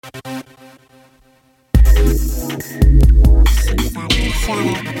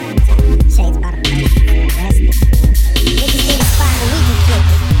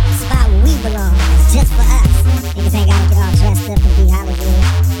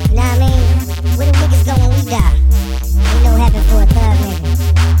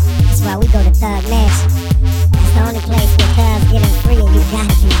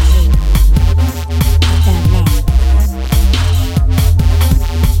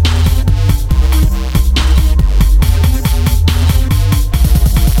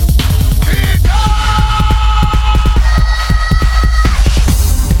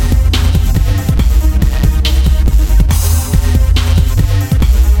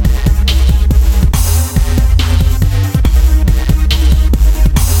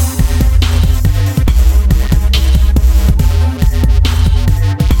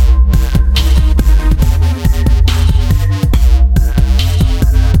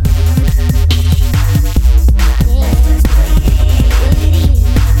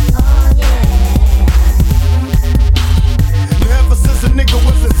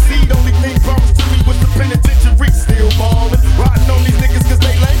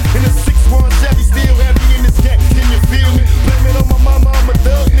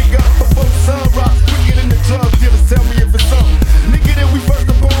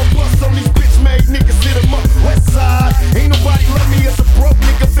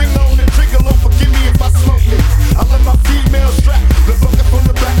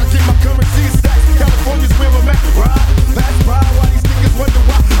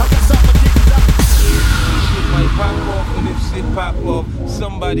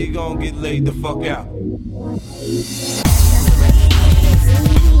Somebody gon' get laid the fuck out.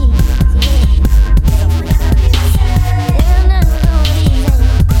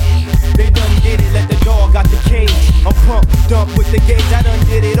 They done did it, let the dog out the cage. I'm pumped, dump with the gauge. I done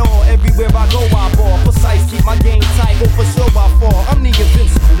did it all, everywhere I go I ball. Precise, keep my game tight, go for sure I fall. I'm the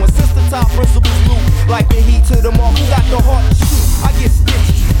invincible, when sister top principles loop. Like the heat to the mark, who got the heart to shoot? I get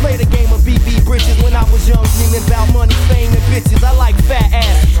stitches, play the game of BB bridges. When I was young, dreaming about money, fame, and bitches. I like fat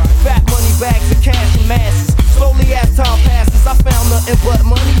asses, fat money bags of cash and masses. Slowly as time passes, I found nothing but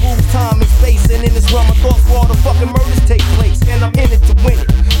money rules, time and space. And in this realm of thoughts where all the fucking murders take place. And I'm in it to win it,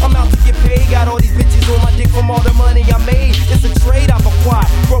 I'm out to get paid. Got all these bitches on my dick from all the money I made. It's a trade I've acquired,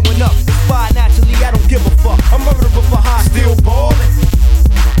 growing up, inspired naturally, I don't give a fuck. I'm murderer for high, still ballin'.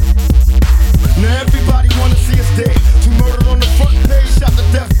 Now everybody wanna see us dead. Two murdered on the front page, shot to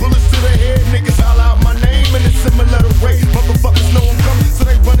death, bullets to the head. Niggas holler out my name in a similar way. Motherfuckers know I'm coming, so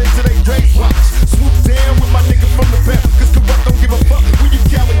they run into their graves. Watch, swoop down with my nigga from the back. Cause corrupt don't give a fuck when you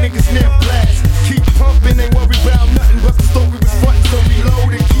coward niggas near blast. Keep pumping, ain't worry about nothing. But the story was frontin', so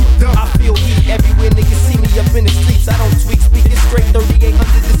reload and keep dumping. I feel heat everywhere, niggas see me up in the streets. I don't tweak, speaking straight, 38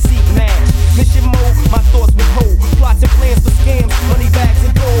 under the seat, man. Mission mode, my thoughts withhold. Plots and plans for scams, money bags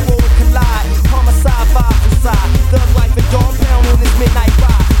and gold roll and collide. Homicide, vibe inside. Thug life and dog pound on this midnight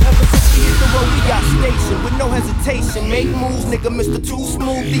ride. Ever since we hit the road, we got stationed with no hesitation. Make moves, nigga, Mr. Too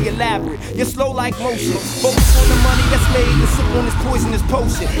Smooth, the elaborate. You're slow like motion. Focus on the money that's made and sip on this poisonous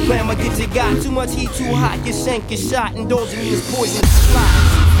potion. Glamour get you got too much heat, too hot. Your shank is shot, indulging in this poisonous slide.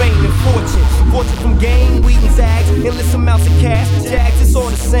 Fame and fortune from game, weed and zags, endless amounts of cash. Jags, it's all